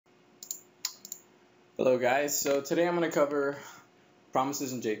Hello guys, so today I'm going to cover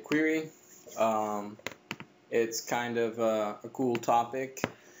promises in jQuery. It's kind of a cool topic,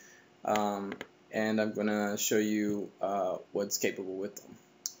 and I'm going to show you what's capable with them.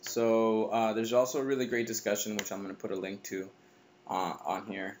 So there's also a really great discussion which I'm going to put a link to on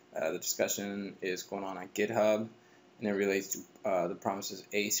here. The discussion is going on at GitHub, and it relates to the promises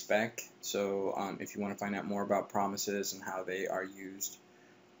A spec. So if you want to find out more about promises and how they are used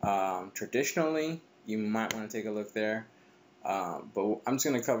traditionally, you might want to take a look there, but I'm just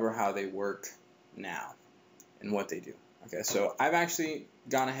going to cover how they work now and what they do. Okay, so I've actually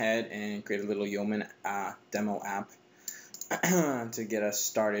gone ahead and created a little Yeoman demo app to get us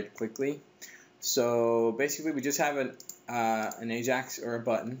started quickly. So basically we just have an Ajax or a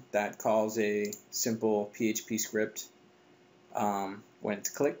button that calls a simple PHP script when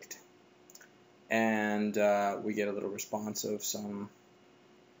it's clicked, and we get a little response of some,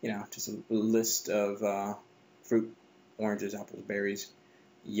 just a list of fruit, oranges, apples, berries,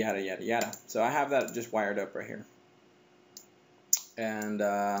 yada yada yada. So I have that just wired up right here, and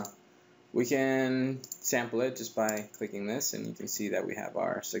we can sample it just by clicking this, and you can see that we have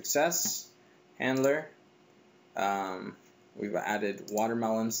our success handler. We've added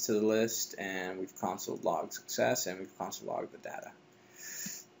watermelons to the list, and we've console logged success, and we've console logged the data.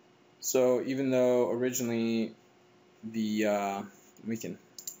 So even though originally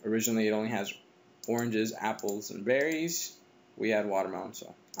originally it only has oranges, apples, and berries, we add watermelon.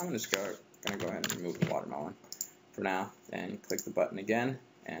 So I'm just going to go ahead and remove the watermelon for now, and click the button again,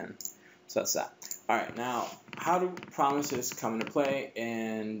 and so that's that. Alright, now how do promises come into play,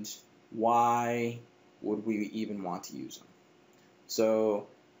 and why would we even want to use them? So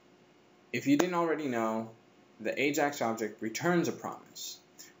if you didn't already know, the Ajax object returns a promise.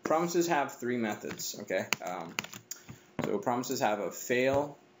 Promises have three methods, okay? So promises have a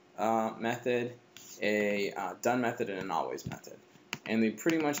fail method, a done method, and an always method. And they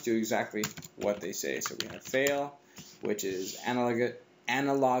pretty much do exactly what they say. So we have fail, which is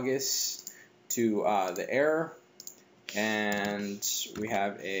analogous to the error. And we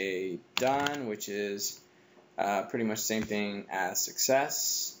have a done, which is pretty much the same thing as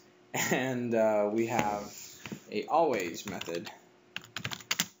success. And we have a always method,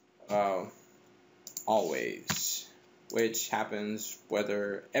 always, which happens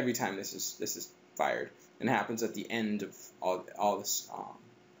whether every time this is fired, and happens at the end of all this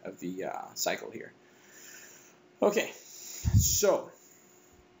of the cycle here. Okay, so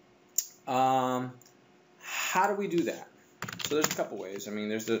how do we do that? So there's a couple ways. I mean,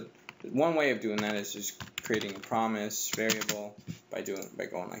 there's one way of doing that is just creating a promise variable by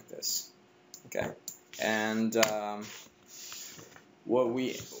going like this. Okay, and what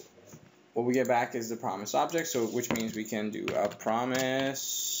we get back is the promise object, so which means we can do a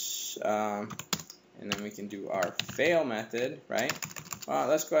promise, and then we can do our fail method, right? Well,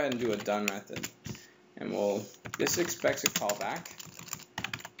 let's go ahead and do a done method, and this expects a callback.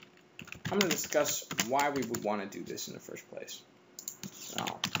 I'm going to discuss why we would want to do this in the first place. So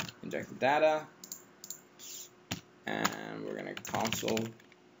I'll inject the data, and we're going to console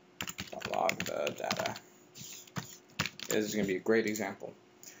log the data. This is going to be a great example.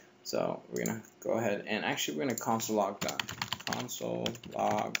 So we're going to go ahead and actually we're going to console log done. Console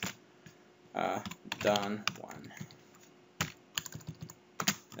log done 1.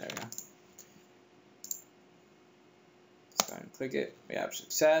 There we go. Let's go ahead and click it. We have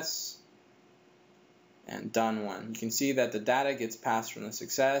success and done 1. You can see that the data gets passed from the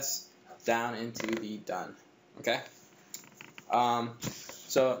success down into the done. Okay.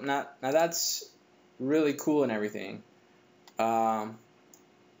 So now that's really cool and everything.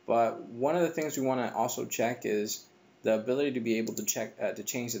 But one of the things we want to also check is the ability to be able to to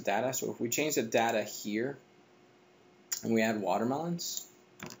change the data. So if we change the data here and we add watermelons,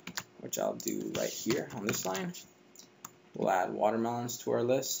 which I'll do right here on this line, we'll add watermelons to our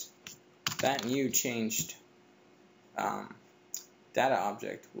list. That new changed data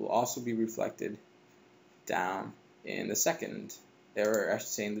object will also be reflected down in the second, or I should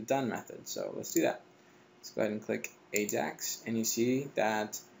say in the done method. So let's do that. Let's go ahead and click Ajax, and you see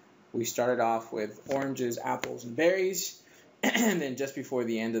that we started off with oranges, apples, and berries, and then just before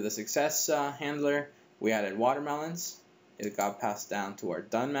the end of the success handler, we added watermelons. It got passed down to our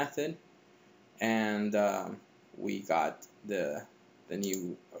done method, and we got the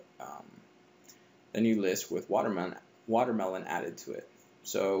new list with watermelon added to it.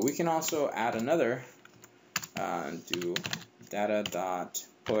 So we can also add another, do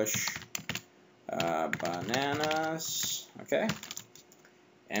data.push bananas, okay,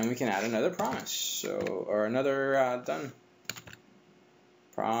 and we can add another promise, or another done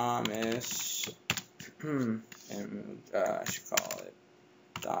promise and I should call it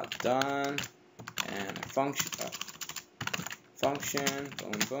dot done and a function,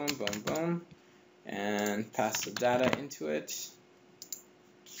 boom, boom, boom, boom, and pass the data into it.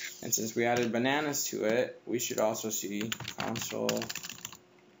 And since we added bananas to it, we should also see console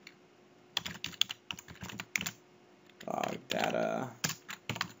log data.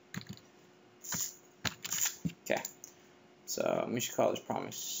 Okay, so we should call this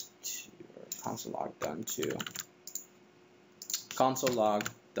promise to console log done to console log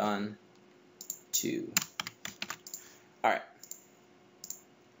done to. All right.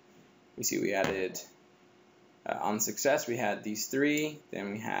 We see we added on success we had these three,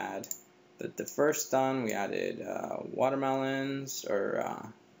 then we had the first done, we added watermelons or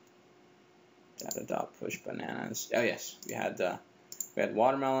data.push bananas. Oh yes, we had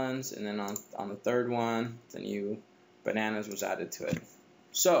watermelons, and then on the third one the new bananas was added to it.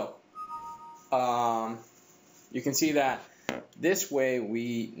 So you can see that this way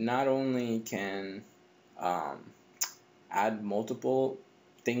we not only can add multiple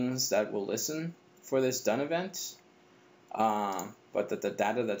things that will listen for this done event, but that the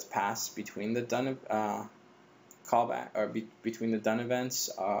data that's passed between the done callback or between the done events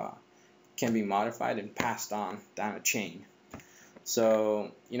can be modified and passed on down a chain.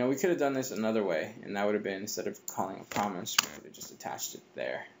 So we could have done this another way, and that would have been, instead of calling a promise, we could have just attached it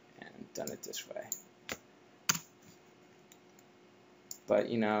there and done it this way. But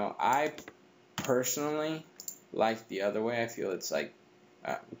I personally like the other way. I feel it's like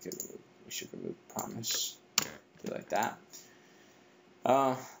we should remove promise. Do like that.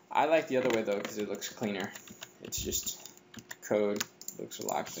 I like the other way though because it looks cleaner. It's just code, looks a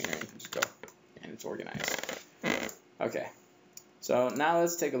lot cleaner. You can just go and it's organized. Okay. So now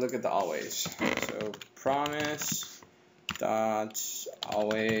let's take a look at the always. So promise dot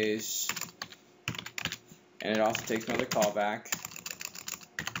always, and it also takes another callback.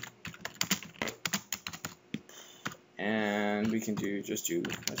 And we can let's do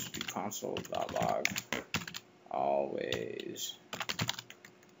console.log always.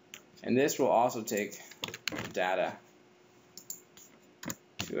 And this will also take data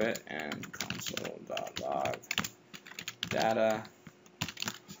to it, and console.log data.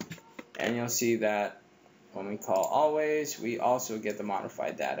 And you'll see that when we call always, we also get the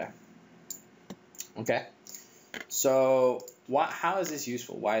modified data. Okay? So how is this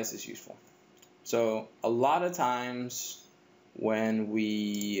useful? Why is this useful? So a lot of times when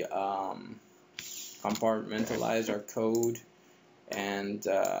we compartmentalize our code and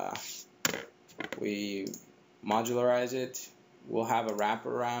we modularize it, we'll have a wrapper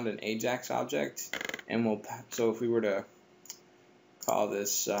around an AJAX object, and so if we were to call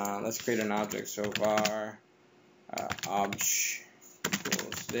this, let's create an object. So var obj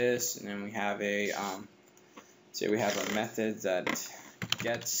equals this, and then we have a say we have a method that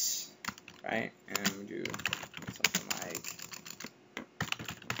gets, right, and we do something like,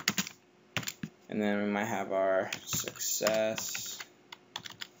 and then we might have our success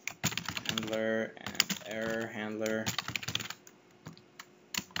handler and error handler.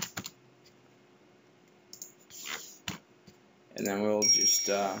 And then we'll just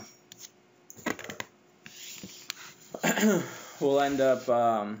we'll end up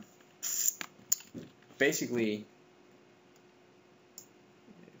basically,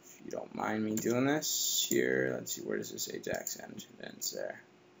 if you don't mind me doing this here, let's see, where does this AJAX end? It ends there.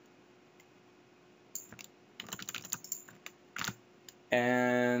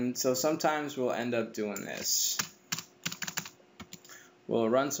 And so sometimes we'll end up doing this. We'll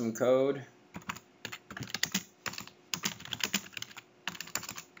run some code.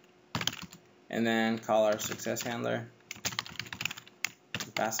 And then call our success handler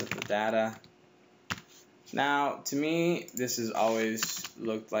and pass it the data. Now, to me, this has always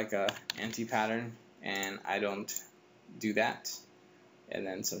looked like a anti-pattern, and I don't do that. And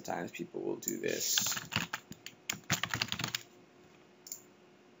then sometimes people will do this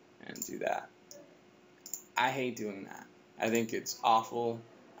and do that. I hate doing that. I think it's awful.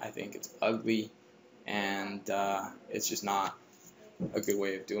 I think it's ugly, and it's just not a good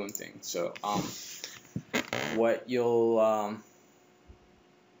way of doing things. So what you'll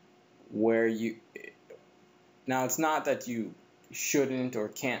now, it's not that you shouldn't or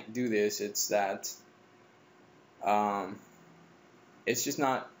can't do this, it's that it's just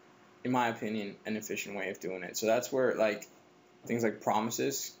not, in my opinion, an efficient way of doing it. So that's where things like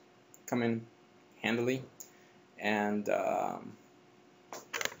promises come in handily, and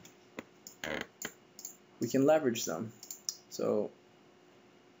we can leverage them. So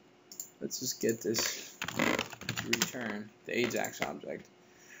let's just get this to return the AJAX object.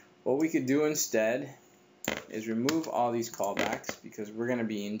 What we could do instead is remove all these callbacks because we're going to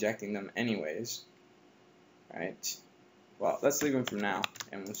be injecting them anyways. Right? Well, let's leave them for now,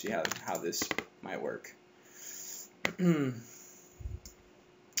 and we'll see how this might work.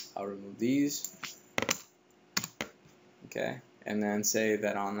 I'll remove these. Okay, and then say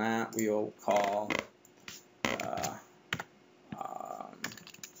that on that we'll call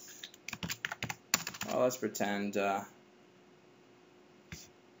well, let's pretend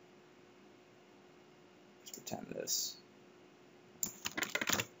this.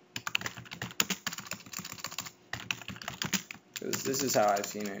 Because this is how I've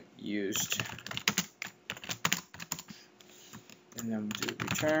seen it used. And then we'll do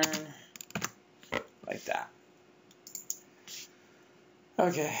return like that.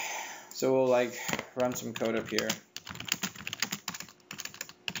 Okay, so we'll like run some code up here.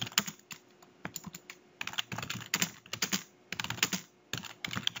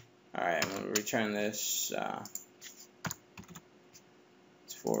 Alright, I'm going to return this.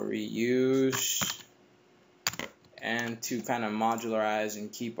 It's for reuse. And to kind of modularize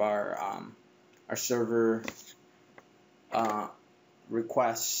and keep our server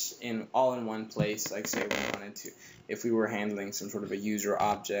requests all in one place. Like say we wanted to, if we were handling some sort of a user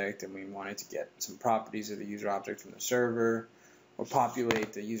object and we wanted to get some properties of the user object from the server or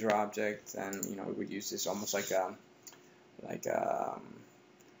populate the user object, then we would use this almost like a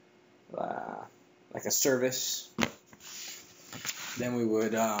service. Then we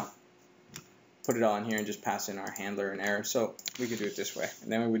would put it all in here and just pass in our handler and error. So we could do it this way,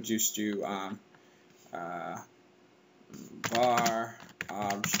 and then we would just do var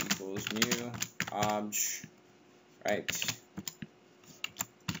obj equals new obj, right?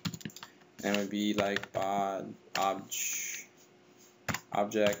 And it would be like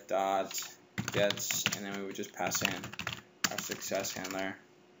object dot gets, and then we would just pass in our success handler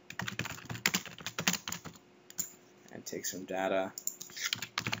and take some data,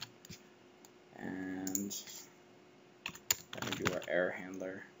 and then we do our error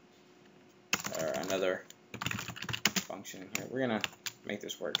handler or another function here. We're gonna make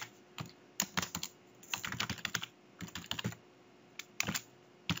this work.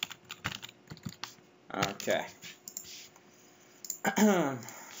 Okay.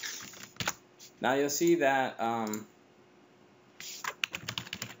 Now you'll see that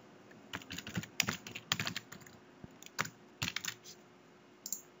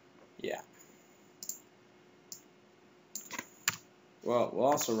yeah. Well, we'll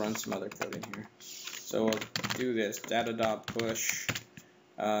also run some other code in here. So we'll do this data.push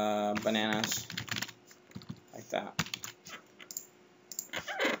bananas like that.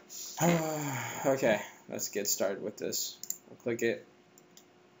 Okay, let's get started with this. We'll click it.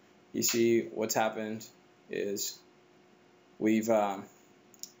 You see what's happened is we've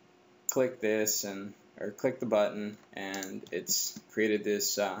clicked this or clicked the button, and it's created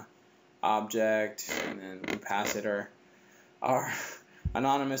this object, and then we pass it our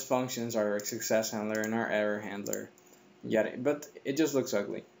anonymous functions, our success handler and our error handler. But it just looks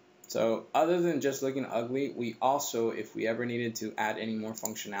ugly. So other than just looking ugly, we also, if we ever needed to add any more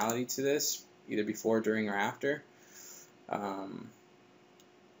functionality to this, either before, during, or after,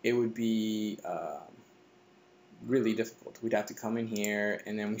 it would be really difficult. We'd have to come in here,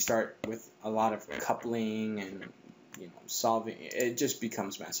 and then we start with a lot of coupling and solving. It just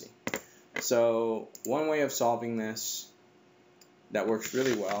becomes messy. So one way of solving this that works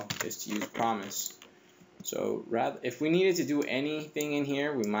really well is to use promise. So if we needed to do anything in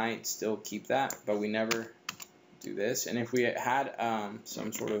here, we might still keep that, but we never do this. And if we had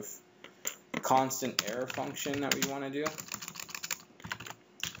some sort of constant error function that we want to do,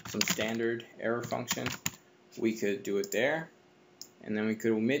 some standard error function, we could do it there, and then we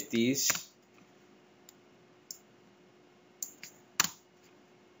could omit these.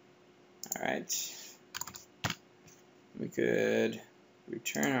 Alright, we could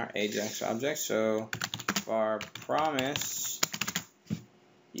return our Ajax object, so var promise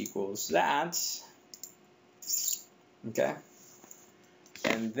equals that. Okay,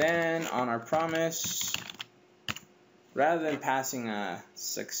 and then on our promise, rather than passing a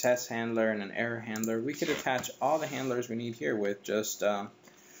success handler and an error handler, we could attach all the handlers we need here with just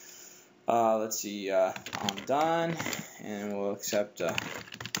let's see, on done, and we'll accept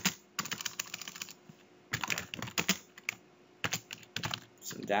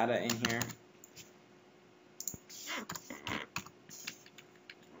some data in here.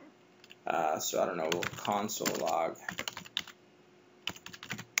 So I don't know, we'll console log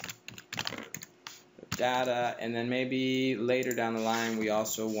the data, and then maybe later down the line we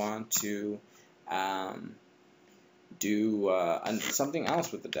also want to do something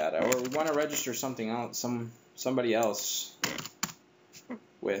else with the data, or we want to register something else, somebody else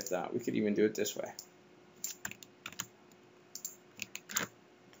with. We could even do it this way.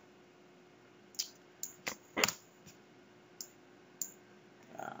 We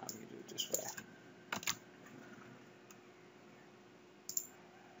can do it this way.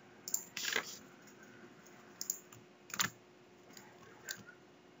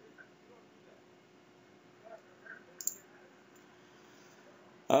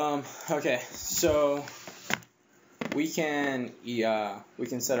 Okay, so we can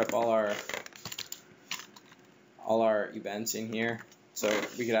set up all our events in here. So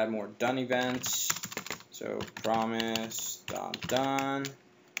we could add more done events. So promise.done,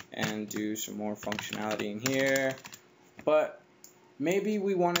 and do some more functionality in here. But maybe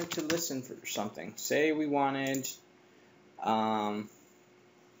we wanted to listen for something. Say we wanted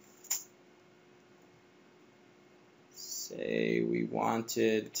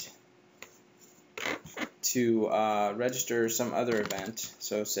to register some other event.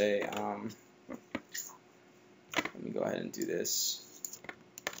 So say, let me go ahead and do this.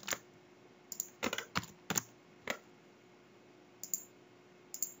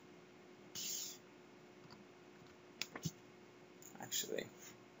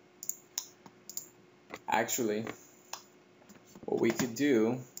 Actually, what we could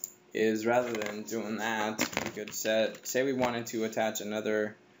do is, rather than doing that, we could say we wanted to attach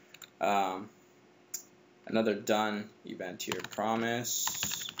another done event here.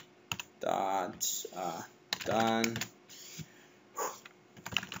 Promise dot done.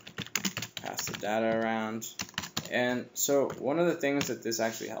 Pass the data around. And so one of the things that this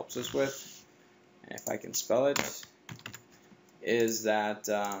actually helps us with, and if I can spell it, is that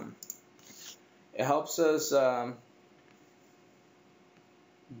it helps us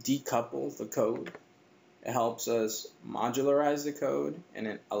decouple the code. It helps us modularize the code, and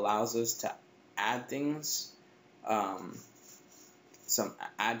it allows us to add things, add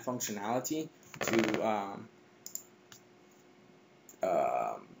functionality to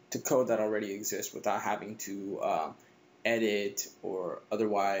code that already exists without having to edit or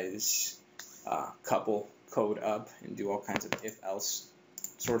otherwise couple code up and do all kinds of if-else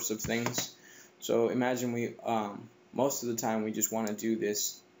sorts of things. So imagine we most of the time we just want to do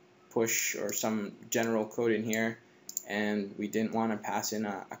this push or some general code in here, and we didn't want to pass in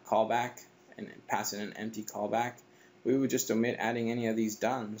a callback and pass in an empty callback. We would just omit adding any of these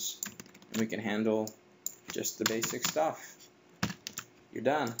dones, and we can handle just the basic stuff. You're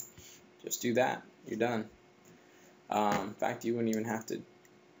done. Just do that. You're done. In fact, you wouldn't even have to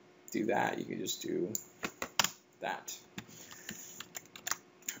do that. You could just do that.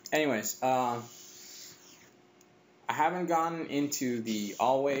 Anyways, I haven't gone into the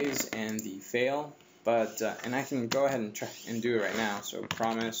always and the fail, but and I can go ahead and try and do it right now. So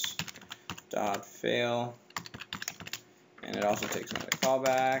promise.fail, and it also takes another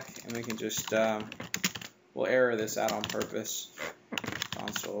callback, and we can just we'll error this out on purpose.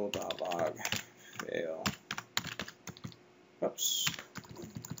 Console.log fail. Oops.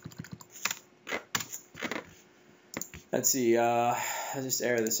 Let's see. I'll just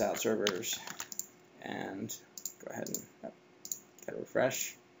error this out, servers, and go ahead and get a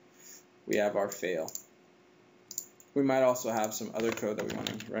refresh. We have our fail. We might also have some other code that we want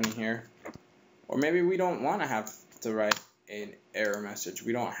to run in here, or maybe we don't want to have to write an error message.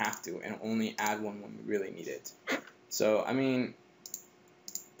 We don't have to, and only add one when we really need it. So I mean,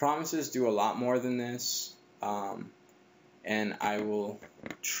 promises do a lot more than this, and I will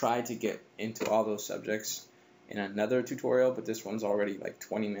try to get into all those subjects in another tutorial, but this one's already like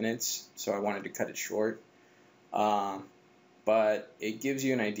 20 minutes, so I wanted to cut it short. But it gives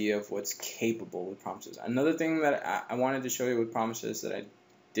you an idea of what's capable with promises. Another thing that I wanted to show you with promises that I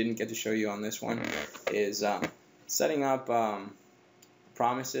didn't get to show you on this one is setting up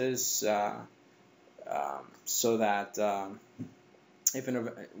promises so that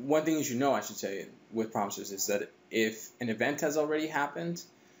one thing you should know, I should say, with promises is that if an event has already happened,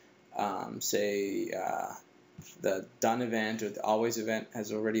 say the done event or the always event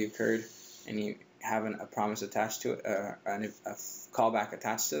has already occurred, and you have a promise attached to it, and a callback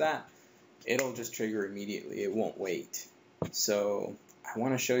attached to that, it'll just trigger immediately. It won't wait. So I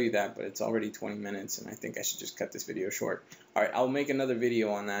want to show you that, but it's already 20 minutes, and I think I should just cut this video short. All right, I'll make another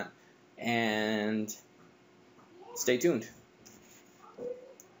video on that, and stay tuned.